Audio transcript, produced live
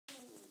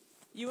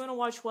You want to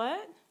watch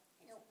what?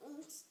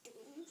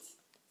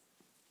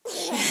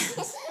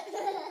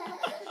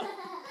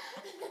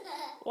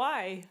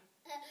 Why?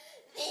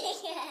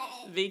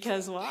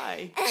 Because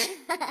why?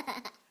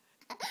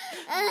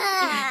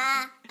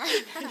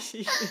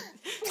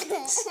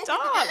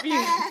 Stop,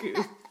 you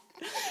goof.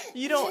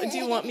 Do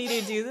you want me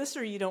to do this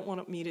or you don't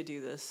want me to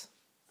do this?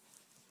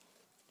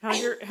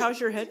 How's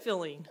your head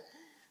feeling?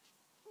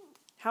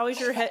 How's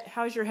your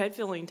head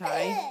feeling,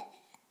 Ty?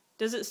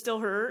 Does it still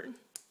hurt?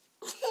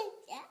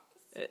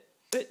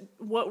 Yes.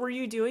 What were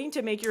you doing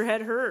to make your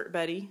head hurt,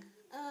 Betty?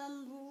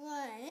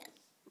 What?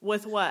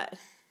 With what?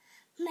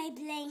 My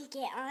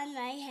blanket on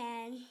my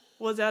head.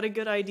 Was that a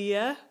good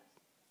idea?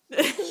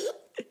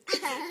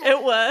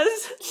 It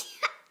was?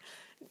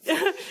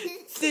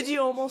 Did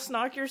you almost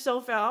knock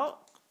yourself out?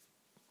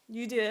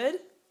 You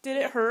did? Did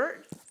it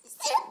hurt?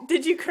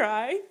 Did you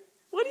cry?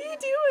 What are you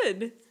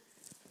doing?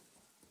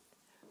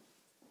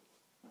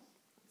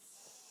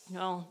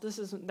 Well,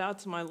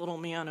 that's my little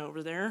man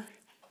over there.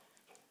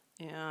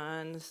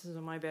 And this is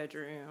my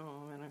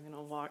bedroom, and I'm going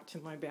to walk to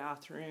my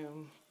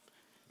bathroom.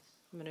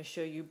 I'm going to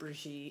show you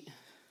Brigitte,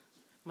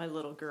 my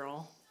little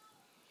girl.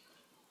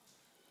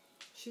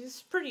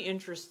 She's pretty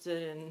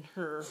interested in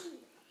her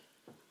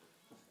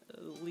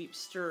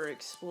Leapster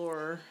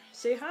Explorer.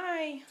 Say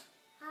hi.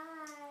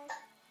 Hi.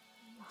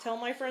 Tell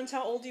my friends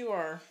how old you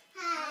are.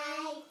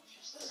 Hi.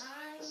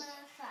 I'm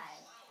 5.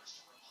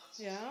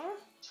 Yeah?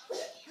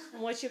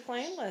 And what you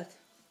playing with?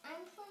 I'm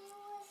playing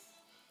with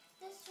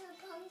this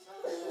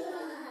Rapunzel.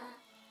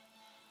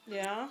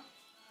 Yeah?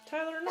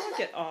 Tyler, knock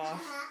it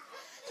off.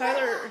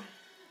 Tyler,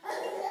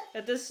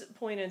 at this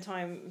point in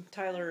time,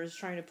 Tyler is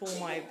trying to pull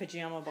my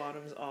pajama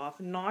bottoms off.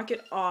 Knock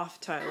it off,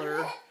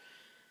 Tyler.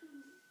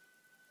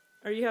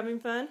 Are you having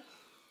fun?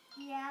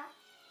 Yeah.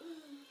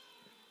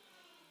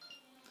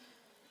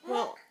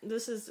 Well,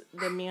 this is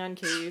the man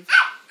cave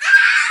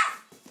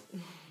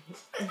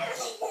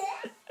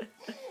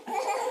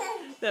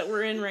that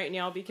we're in right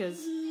now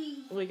because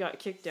we got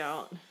kicked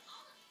out.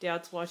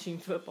 Dad's watching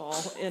football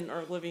in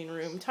our living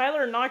room.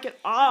 Tyler, knock it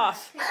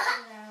off.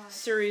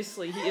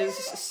 Seriously, he is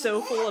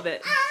so full of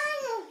it.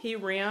 He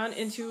ran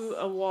into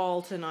a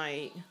wall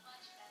tonight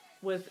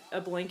with a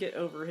blanket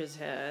over his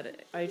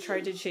head. I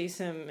tried to chase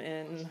him,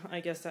 and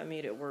I guess that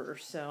made it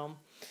worse. So,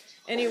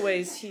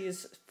 anyways,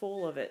 he's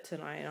full of it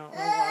tonight. I don't know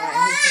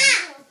why.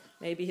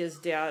 Maybe his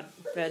dad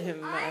fed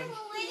him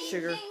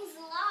sugar.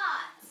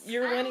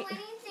 You're winning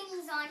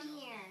things on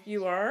here.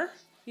 You are?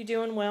 You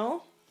doing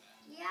well?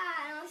 Yeah,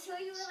 and I'll show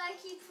you what I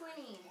keep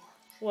winning.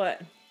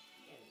 What?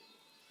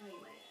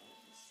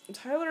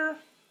 Tyler,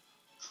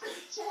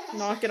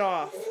 knock it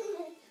off.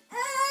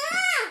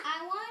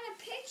 I want a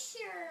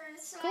picture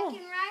so Cool. I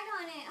can write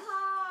on it.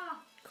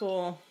 Ha!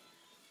 Cool.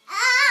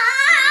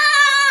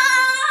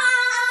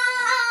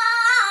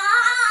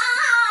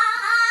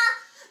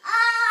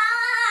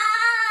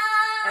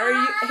 Are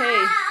you,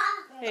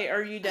 hey,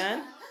 are you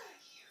done?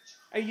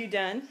 Are you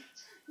done?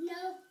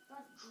 No.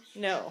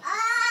 No.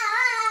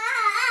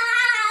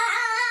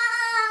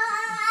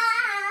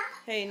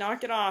 Hey,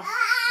 knock it off.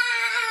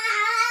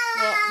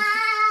 Well,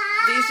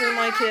 these are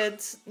my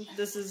kids.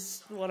 This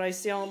is what I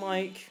sound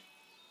like.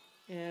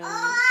 And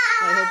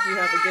I hope you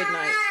have a good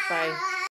night. Bye.